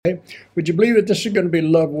would you believe that this is going to be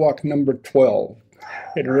Love Walk number 12?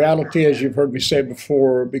 In reality, as you've heard me say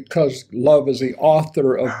before, because love is the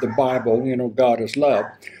author of the Bible, God is love.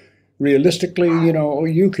 Realistically,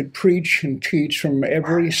 you could preach and teach from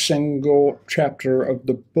every single chapter of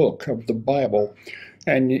the book of the Bible.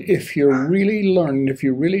 And if you're really learning, if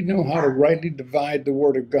you really know how to rightly divide the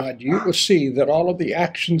Word of God, you will see that all of the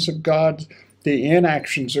actions of God, the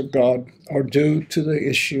inactions of God, are due to the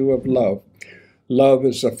issue of love. Love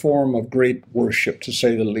is a form of great worship, to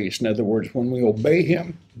say the least. In other words, when we obey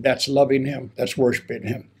Him, that's loving Him, that's worshiping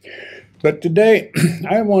Him. But today,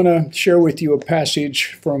 I want to share with you a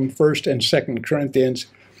passage from 1 and 2 Corinthians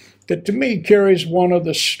that to me carries one of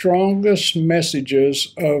the strongest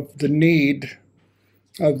messages of the need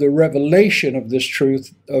of the revelation of this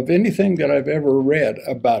truth of anything that I've ever read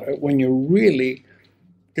about it, when you really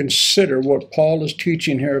consider what Paul is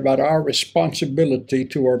teaching here about our responsibility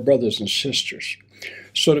to our brothers and sisters.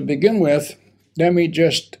 So to begin with, let me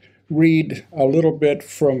just read a little bit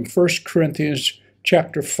from 1 Corinthians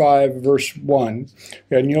chapter 5, verse 1,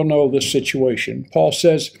 and you'll know the situation. Paul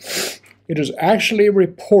says, "It is actually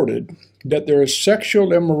reported that there is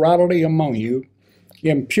sexual immorality among you,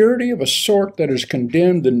 impurity of a sort that is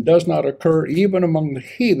condemned and does not occur even among the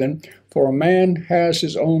heathen, for a man has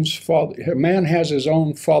his own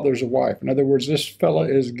father's wife." In other words, this fellow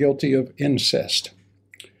is guilty of incest.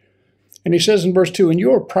 And he says in verse 2, "And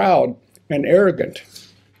you are proud and arrogant,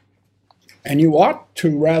 and you ought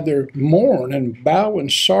to rather mourn and bow in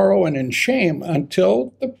sorrow and in shame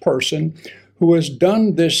until the person who has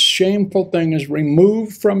done this shameful thing is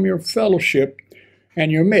removed from your fellowship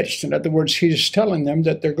and your midst." In other words, he's telling them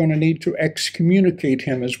that they're going to need to excommunicate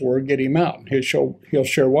him, as word, get him out. He'll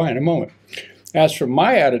share why in a moment. "As for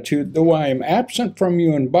my attitude, though I am absent from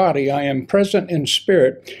you in body, I am present in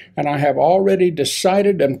spirit, and I have already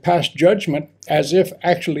decided and passed judgment, as if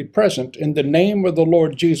actually present, in the name of the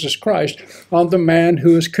Lord Jesus Christ, on the man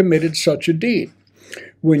who has committed such a deed.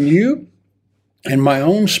 When you and my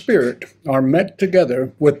own spirit are met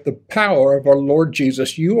together with the power of our Lord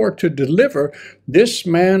Jesus, you are to deliver this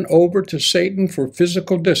man over to Satan for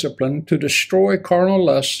physical discipline, to destroy carnal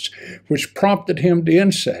lusts which prompted him to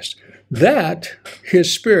incest, that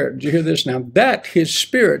his spirit," do you hear this now, "that his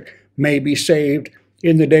spirit may be saved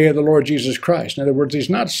in the day of the Lord Jesus Christ." In other words, he's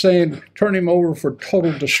not saying turn him over for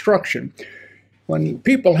total destruction. When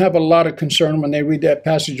people have a lot of concern when they read that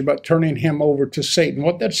passage about turning him over to Satan,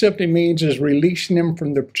 what that simply means is releasing him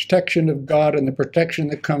from the protection of God and the protection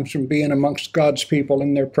that comes from being amongst God's people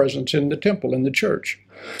in their presence in the temple, in the church.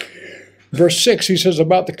 Verse 6, he says,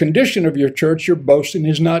 "About the condition of your church, your boasting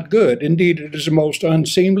is not good. Indeed, it is most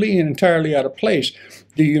unseemly and entirely out of place.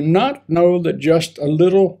 Do you not know that just a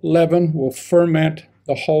little leaven will ferment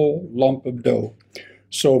the whole lump of dough?"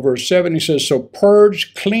 So verse 7, he says, "So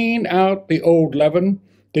purge, clean out the old leaven,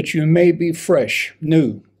 that you may be fresh,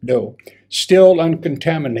 new dough, still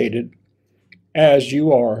uncontaminated, as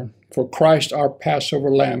you are, for Christ our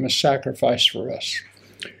Passover lamb is sacrificed for us."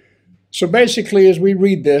 So basically, as we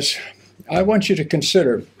read this, I want you to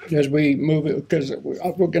consider, as we move it, because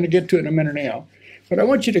we're going to get to it in a minute now, but I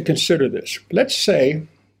want you to consider this. Let's say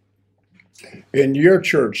in your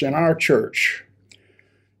church, in our church,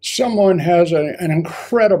 someone has an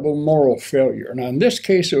incredible moral failure. Now, in this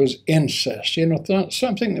case, it was incest,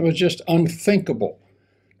 something that was just unthinkable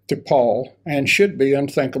to Paul and should be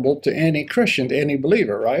unthinkable to any Christian, to any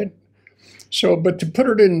believer, right? So, but to put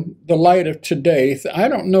it in the light of today, I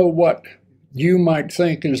don't know what you might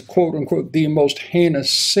think is, quote unquote, the most heinous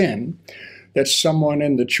sin that someone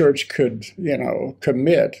in the church could,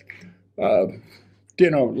 commit,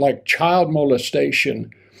 like child molestation,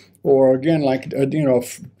 or again, like,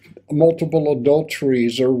 multiple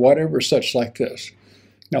adulteries or whatever such like this.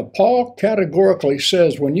 Now, Paul categorically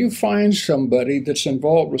says when you find somebody that's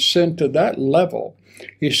involved with sin to that level,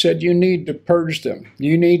 he said you need to purge them.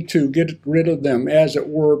 You need to get rid of them, as it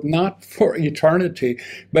were, not for eternity,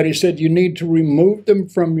 but he said you need to remove them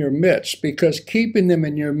from your midst, because keeping them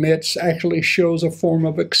in your midst actually shows a form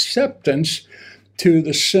of acceptance to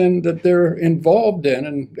the sin that they're involved in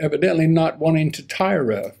and evidently not wanting to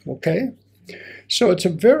tire of, okay? So it's a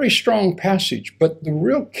very strong passage, but the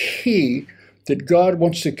real key that God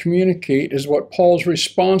wants to communicate is what Paul's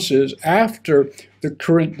response is after the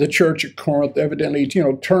church at Corinth evidently,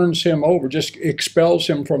 turns him over, just expels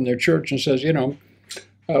him from their church and says,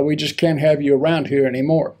 we just can't have you around here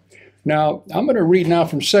anymore. Now, I'm going to read now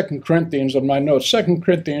from 2 Corinthians on my notes. 2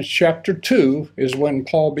 Corinthians chapter 2 is when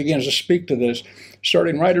Paul begins to speak to this,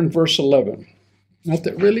 starting right in verse 11. Not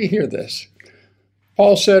that really hear this.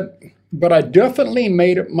 Paul said, "But I definitely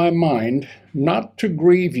made up my mind not to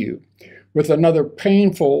grieve you, with another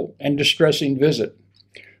painful and distressing visit.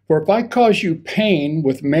 For if I cause you pain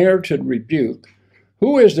with merited rebuke,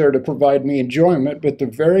 who is there to provide me enjoyment but the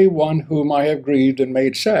very one whom I have grieved and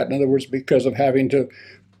made sad? In other words, because of having to,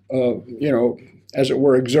 as it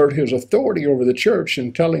were, exert his authority over the church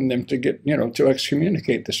and telling them to get, to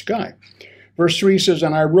excommunicate this guy. Verse 3 says,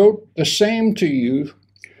 and I wrote the same to you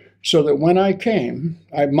so that when I came,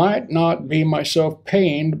 I might not be myself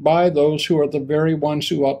pained by those who are the very ones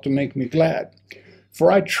who ought to make me glad.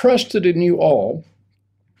 For I trusted in you all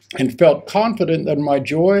and felt confident that my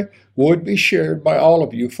joy would be shared by all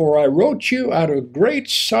of you. For I wrote you out of great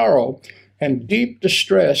sorrow and deep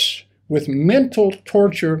distress, with mental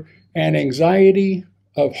torture and anxiety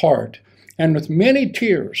of heart, and with many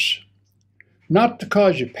tears, not to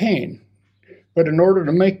cause you pain, but in order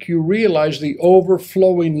to make you realize the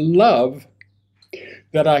overflowing love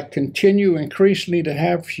that I continue increasingly to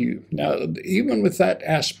have for you. Now, even with that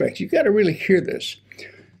aspect, you got to really hear this.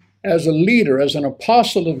 As a leader, as an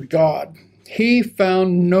apostle of God, he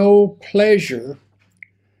found no pleasure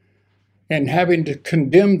in having to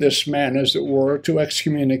condemn this man, as it were, to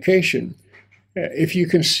excommunication. If you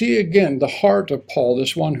can see again the heart of Paul,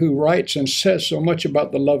 this one who writes and says so much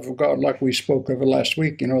about the love of God, like we spoke of last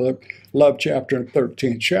week, the love chapter and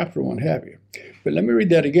 13th chapter, what have you. But let me read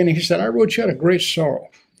that again. He said, I wrote you out of great sorrow.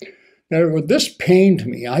 Now, this pained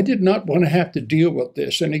me. I did not want to have to deal with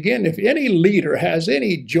this. And again, if any leader has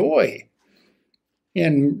any joy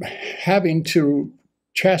in having to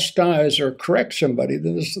chastise or correct somebody,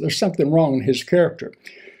 then there's something wrong in his character.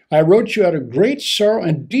 I wrote you out of great sorrow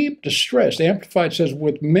and deep distress. The Amplified says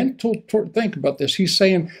with mental think about this. He's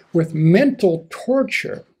saying with mental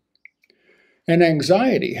torture and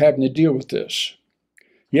anxiety having to deal with this.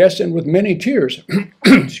 Yes, and with many tears,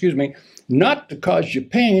 excuse me, not to cause you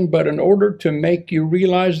pain, but in order to make you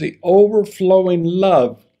realize the overflowing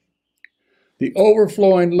love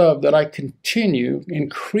that I continue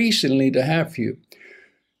increasingly to have for you.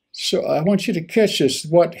 So I want you to catch this.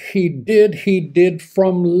 What he did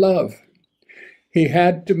from love. He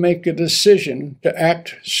had to make a decision to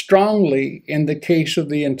act strongly in the case of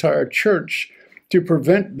the entire church to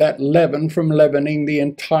prevent that leaven from leavening the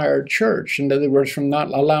entire church. In other words, from not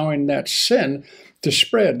allowing that sin to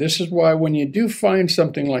spread. This is why when you do find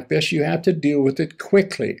something like this, you have to deal with it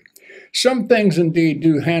quickly. Some things indeed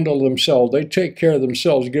do handle themselves. They take care of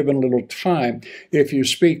themselves given a little time. If you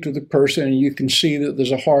speak to the person and you can see that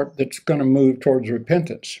there's a heart that's going to move towards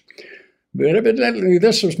repentance. But evidently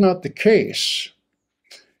this was not the case.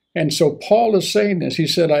 And so Paul is saying this. He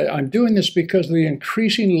said, I'm doing this because of the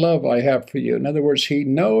increasing love I have for you. In other words, he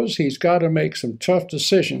knows he's got to make some tough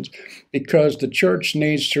decisions because the church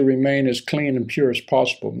needs to remain as clean and pure as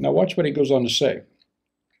possible. Now watch what he goes on to say.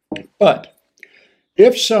 But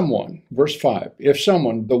if someone, verse 5, if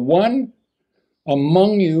someone, the one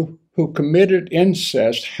among you who committed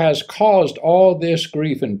incest has caused all this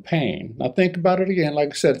grief and pain. Now think about it again. Like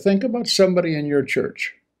I said, think about somebody in your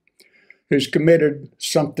church who's committed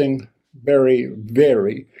something very,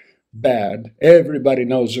 very bad. Everybody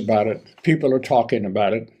knows about it. People are talking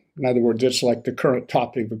about it. In other words, it's like the current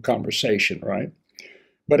topic of conversation, right?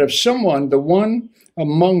 But if someone, the one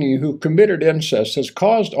among you who committed incest, has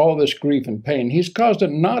caused all this grief and pain, he's caused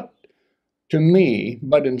it not to me,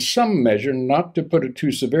 but in some measure, not to put it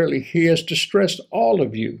too severely, he has distressed all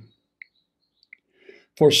of you.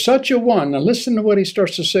 For such a one, now listen to what he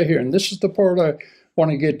starts to say here, and this is the part I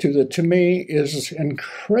want to get to that to me is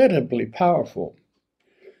incredibly powerful.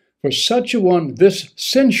 For such a one, this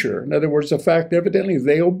censure, in other words, the fact evidently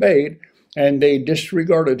they obeyed and they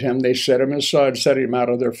disregarded him, they set him aside, set him out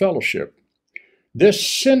of their fellowship. This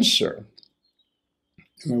censor,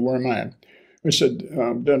 where am I? I said,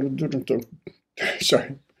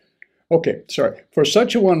 sorry. For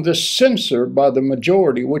such a one, this censor by the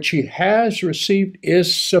majority, which he has received,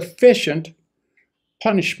 is sufficient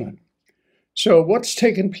punishment. So what's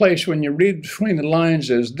taken place when you read between the lines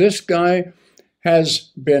is this guy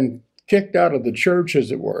has been kicked out of the church,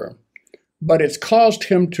 as it were, but it's caused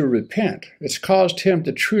him to repent. It's caused him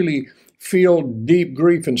to truly feel deep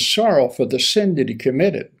grief and sorrow for the sin that he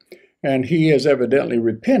committed. And he has evidently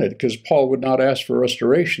repented, because Paul would not ask for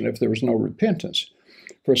restoration if there was no repentance.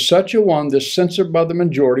 For such a one, this censor by the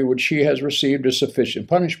majority, which he has received, is sufficient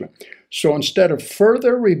punishment. So instead of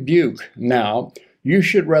further rebuke now, you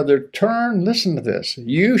should rather turn, listen to this,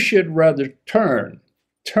 you should rather turn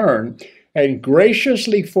and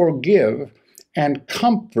graciously forgive and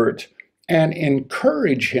comfort and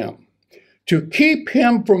encourage him, to keep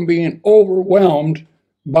him from being overwhelmed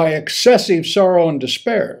by excessive sorrow and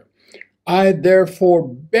despair. I therefore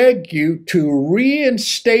beg you to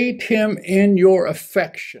reinstate him in your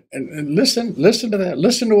affection. And listen to that.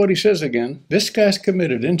 Listen to what he says again. This guy's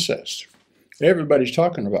committed incest. Everybody's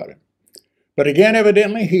talking about it. But again,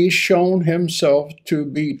 evidently, he's shown himself to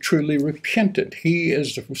be truly repentant. He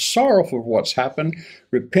is sorrowful for what's happened,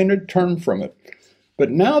 repented, turned from it.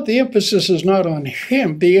 But now the emphasis is not on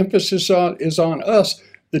him. The emphasis is on us,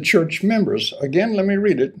 the church members. Again, let me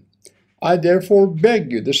read it. I therefore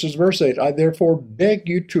beg you, this is verse 8, I therefore beg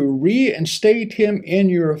you to reinstate him in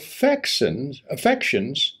your affections,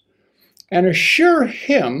 and assure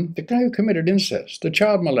him, the guy who committed incest, the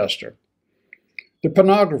child molester, the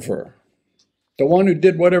pornographer, the one who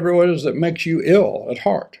did whatever it was that makes you ill at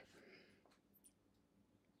heart.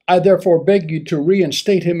 I therefore beg you to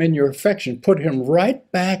reinstate him in your affection, put him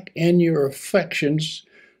right back in your affections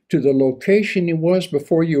to the location he was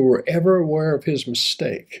before you were ever aware of his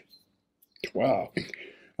mistake. Wow.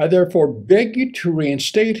 I therefore beg you to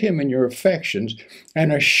reinstate him in your affections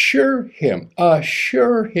and assure him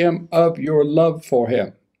of your love for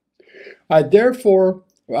him.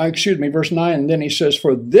 Verse 9, and then he says,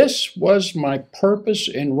 for this was my purpose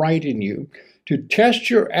in writing you, to test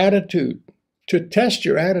your attitude, and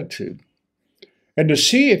to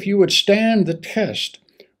see if you would stand the test,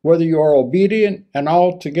 whether you are obedient and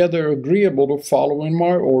altogether agreeable to following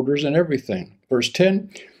my orders and everything. Verse 10,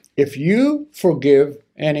 if you forgive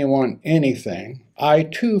anyone anything, I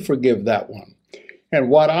too forgive that one. And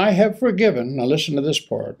what I have forgiven, now listen to this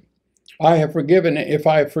part, if I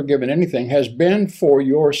have forgiven anything, has been for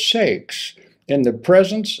your sakes, in the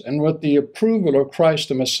presence and with the approval of Christ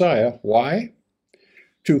the Messiah. Why?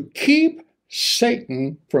 To keep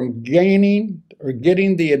Satan from gaining or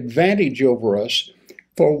getting the advantage over us,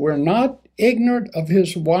 for we're not ignorant of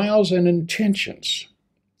his wiles and intentions.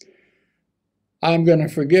 I'm going to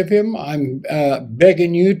forgive him. I'm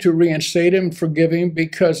begging you to reinstate him, forgive him,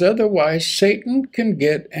 because otherwise Satan can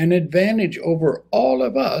get an advantage over all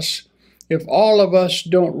of us if all of us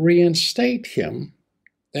don't reinstate him.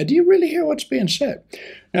 Now, do you really hear what's being said?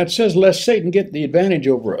 Now, it says, lest Satan get the advantage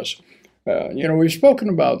over us. We've spoken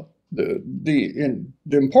about the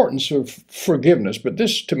importance of forgiveness, but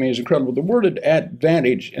this to me is incredible. The word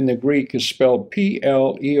advantage in the Greek is spelled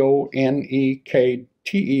Pleonekteo.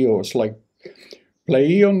 It's like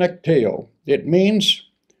pleionekteo. It means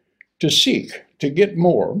to seek, to get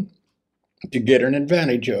more, to get an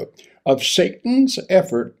advantage of Satan's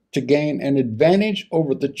effort to gain an advantage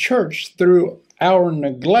over the church through our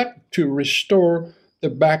neglect to restore the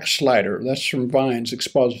backslider. That's from Vine's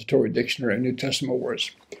Expository Dictionary of New Testament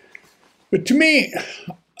Words. But to me,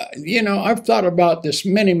 I've thought about this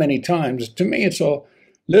many, many times. To me, it's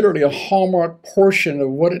literally a hallmark portion of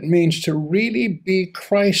what it means to really be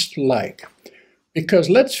Christ-like. Because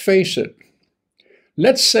let's face it,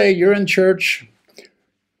 let's say you're in church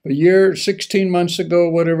a year, 16 months ago,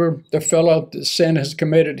 whatever, the fellow that sin has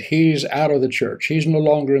committed, he's out of the church. He's no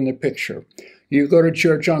longer in the picture. You go to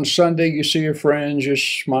church on Sunday, you see your friends, you're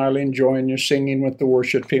smiling, enjoying, you're singing with the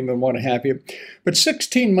worship team and what have you. But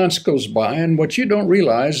 16 months goes by, and what you don't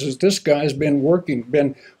realize is this guy's been working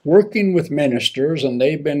with ministers, and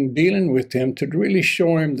they've been dealing with him to really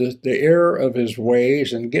show him the error of his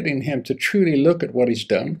ways and getting him to truly look at what he's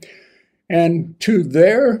done. And to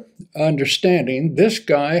their understanding, this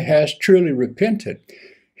guy has truly repented.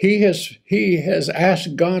 He has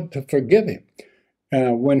asked God to forgive him.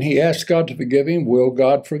 When he asks God to forgive him, will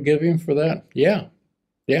God forgive him for that? Yeah.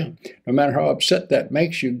 No matter how upset that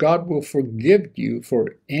makes you, God will forgive you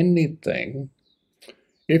for anything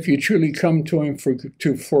if you truly come to him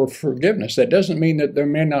for forgiveness. That doesn't mean that there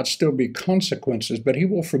may not still be consequences, but he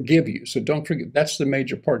will forgive you. So don't forget, that's the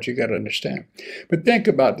major part you got to understand. But think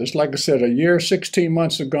about this. Like I said, a year, 16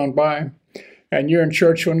 months have gone by, and you're in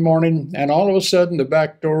church one morning, and all of a sudden the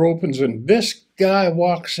back door opens, and this guy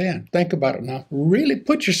walks in. Think about it now. Really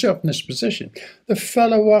put yourself in this position. The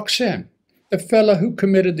fellow walks in. The fellow who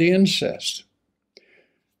committed the incest.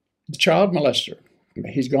 The child molester.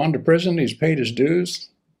 He's gone to prison. He's paid his dues.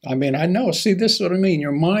 I know. See, this is what I mean.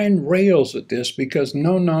 Your mind rails at this because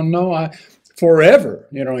forever,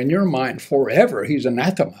 in your mind, forever, he's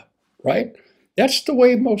anathema, right? That's the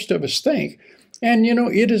way most of us think. And,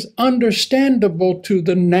 it is understandable to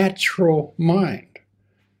the natural mind.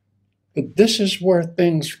 But this is where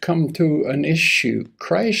things come to an issue.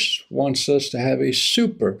 Christ wants us to have a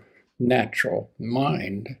supernatural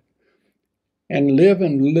mind and live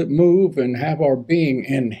and move and have our being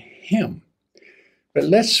in him. But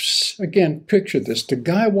let's, again, picture this. The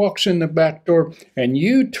guy walks in the back door, and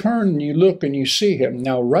you turn and you look and you see him.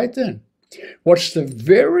 Now, right then, what's the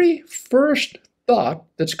very first thought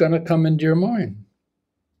that's going to come into your mind?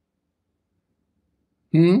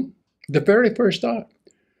 The very first thought.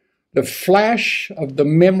 The flash of the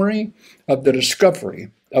memory of the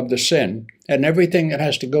discovery of the sin and everything that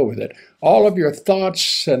has to go with it. All of your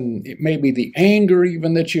thoughts and maybe the anger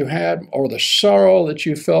even that you had or the sorrow that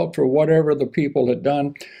you felt for whatever the people had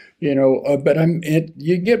done, but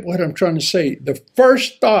you get what I'm trying to say. The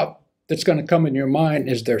first thought that's going to come in your mind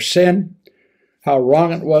is their sin, how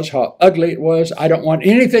wrong it was, how ugly it was. I don't want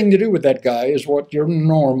anything to do with that guy is what your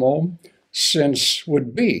normal sense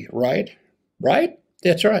would be, right? Right?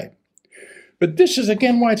 That's right. But this is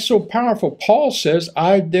again why it's so powerful. Paul says,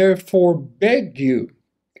 I therefore beg you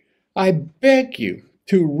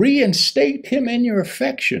to reinstate him in your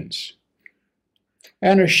affections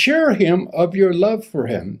and assure him of your love for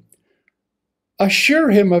him.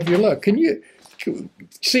 Assure him of your love. Can you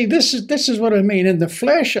see, this is what I mean. In the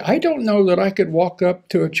flesh, I don't know that I could walk up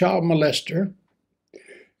to a child molester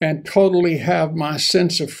and totally have my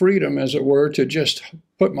sense of freedom, as it were, to just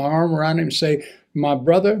put my arm around him and say, my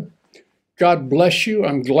brother, God bless you.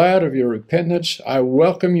 I'm glad of your repentance. I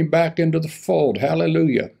welcome you back into the fold.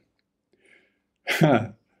 Hallelujah.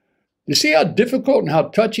 You see how difficult and how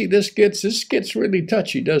touchy this gets? This gets really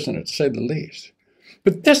touchy, doesn't it, to say the least?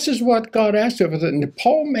 But this is what God asked of us. And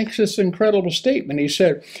Paul makes this incredible statement. He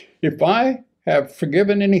said, if I have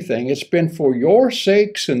forgiven anything, it's been for your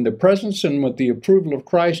sakes in the presence and with the approval of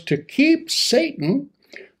Christ to keep Satan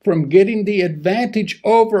from getting the advantage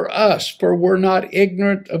over us, for we're not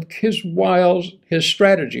ignorant of his wiles, his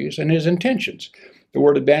strategies, and his intentions. The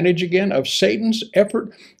word advantage, again, of Satan's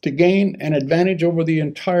effort to gain an advantage over the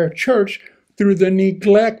entire church through the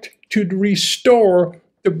neglect to restore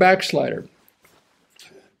the backslider.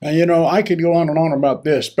 Now, I could go on and on about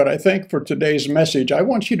this, but I think for today's message, I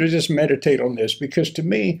want you to just meditate on this, because to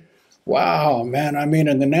me, wow, man,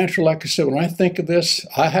 in the natural, like I said, when I think of this,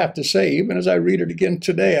 I have to say, even as I read it again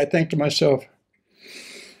today, I think to myself,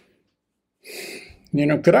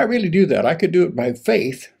 could I really do that? I could do it by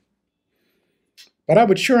faith, but I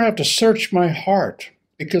would sure have to search my heart,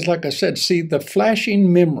 because like I said, see, the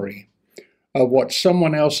flashing memory of what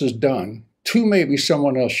someone else has done to maybe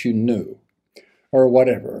someone else you knew or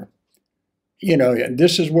whatever,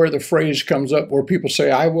 this is where the phrase comes up where people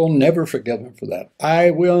say, I will never forgive them for that.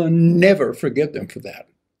 I will never forgive them for that.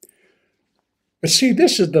 But see,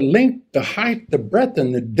 this is the length, the height, the breadth,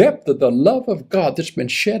 and the depth of the love of God that's been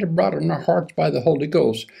shed abroad in our hearts by the Holy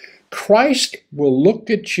Ghost. Christ will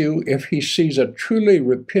look at you if he sees a truly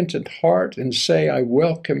repentant heart and say, I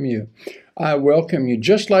welcome you. I welcome you,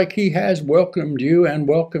 just like he has welcomed you and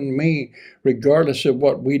welcomed me, regardless of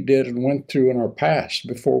what we did and went through in our past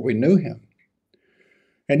before we knew him.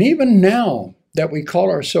 And even now that we call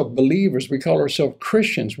ourselves believers, we call ourselves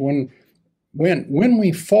Christians, when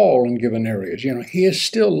we fall in given areas, he is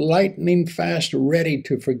still lightning fast, ready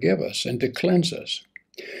to forgive us and to cleanse us.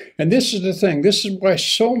 And this is the thing. This is why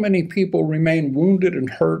so many people remain wounded and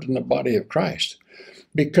hurt in the body of Christ.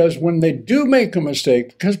 Because when they do make a mistake,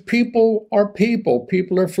 because people are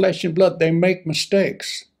flesh and blood, they make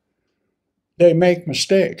mistakes. They make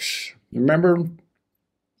mistakes. Remember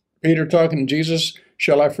Peter talking to Jesus,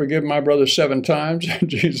 shall I forgive my brother 7 times? And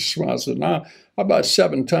Jesus smiled and said, no, how about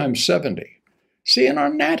 7 times 70? See, in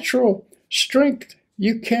our natural strength,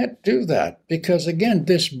 you can't do that. Because again,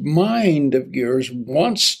 this mind of yours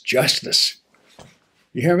wants justice.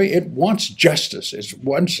 You hear me? It wants justice. It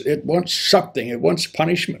wants something. It wants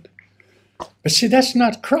punishment. But see, that's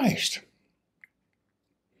not Christ.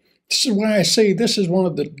 This is why I say this is one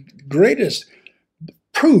of the greatest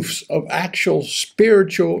proofs of actual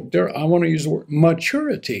spiritual, I want to use the word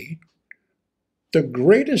maturity, the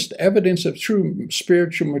greatest evidence of true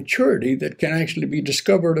spiritual maturity that can actually be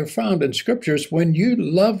discovered or found in scriptures when you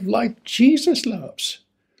love like Jesus loves.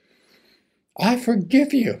 I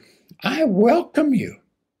forgive you. I welcome you.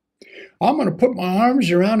 I'm going to put my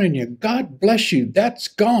arms around you. God bless you. That's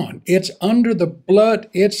gone. It's under the blood.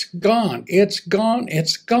 It's gone. It's gone.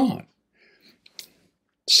 It's gone.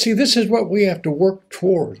 See, this is what we have to work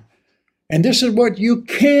toward. And this is what you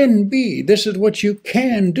can be. This is what you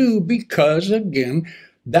can do because, again,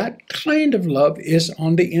 that kind of love is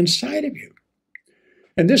on the inside of you.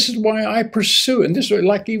 And this is why I pursue, and this is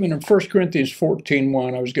like even in 1 Corinthians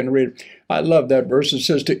 14:1, I was going to read it. I love that verse. It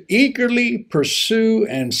says to eagerly pursue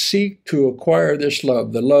and seek to acquire this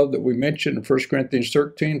love, the love that we mentioned in 1 Corinthians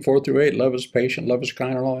 13:4-8, love is patient, love is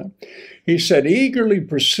kind, and all that. He said, eagerly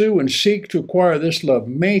pursue and seek to acquire this love.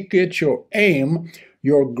 Make it your aim,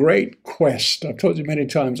 your great quest. I've told you many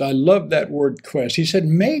times, I love that word quest. He said,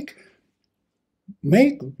 make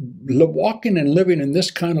walking and living in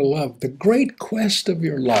this kind of love the great quest of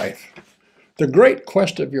your life. The great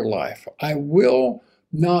quest of your life. I will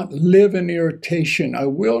not live in irritation. I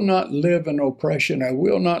will not live in oppression. I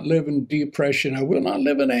will not live in depression. I will not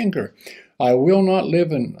live in anger. I will not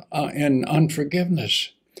live in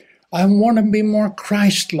unforgiveness. I want to be more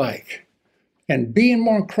Christ-like. And being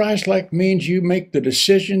more Christ-like means you make the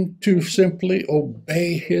decision to simply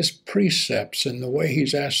obey his precepts and the way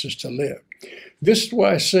he's asked us to live. This is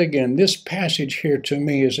why I say again, this passage here to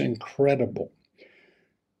me is incredible.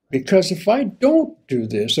 Because if I don't do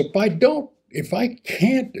this, if I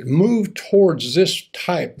can't move towards this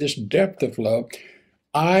type, this depth of love,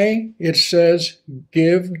 it says,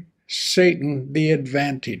 give Satan the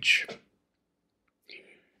advantage.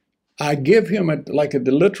 I give him, like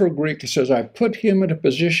the literal Greek, it says, I put him in a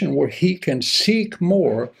position where he can seek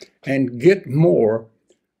more and get more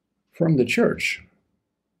from the church.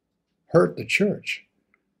 Hurt the church.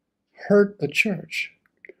 Hurt the church.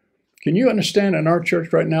 Can you understand in our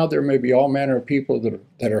church right now, there may be all manner of people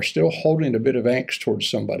that are still holding a bit of angst towards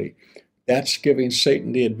somebody. That's giving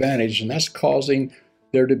Satan the advantage, and that's causing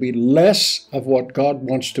there to be less of what God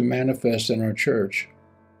wants to manifest in our church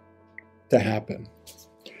to happen.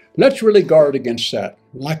 Let's really guard against that.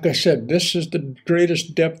 Like I said, this is the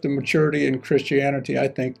greatest depth of maturity in Christianity I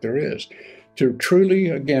think there is. To truly,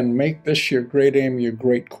 again, make this your great aim, your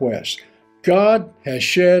great quest. God has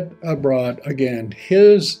shed abroad, again,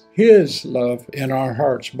 his love in our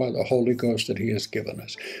hearts by the Holy Ghost that he has given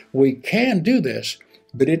us. We can do this,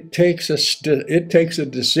 but it takes a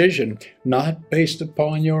decision not based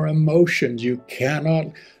upon your emotions. You cannot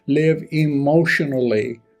live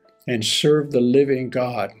emotionally and serve the living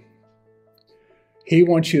God. He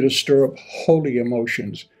wants you to stir up holy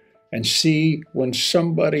emotions and see when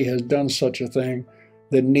somebody has done such a thing,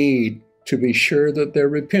 the need to be sure that they're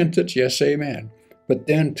repentant, yes, amen, but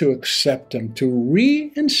then to accept them, to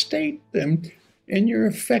reinstate them in your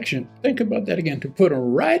affection. Think about that again, to put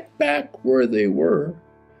them right back where they were,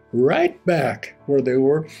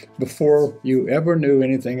 before you ever knew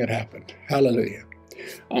anything had happened. Hallelujah.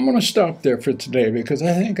 I'm going to stop there for today because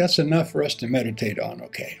I think that's enough for us to meditate on,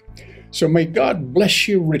 okay? So may God bless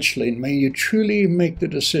you richly, and may you truly make the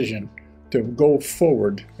decision to go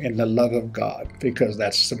forward in the love of God, because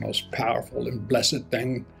that's the most powerful and blessed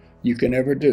thing you can ever do.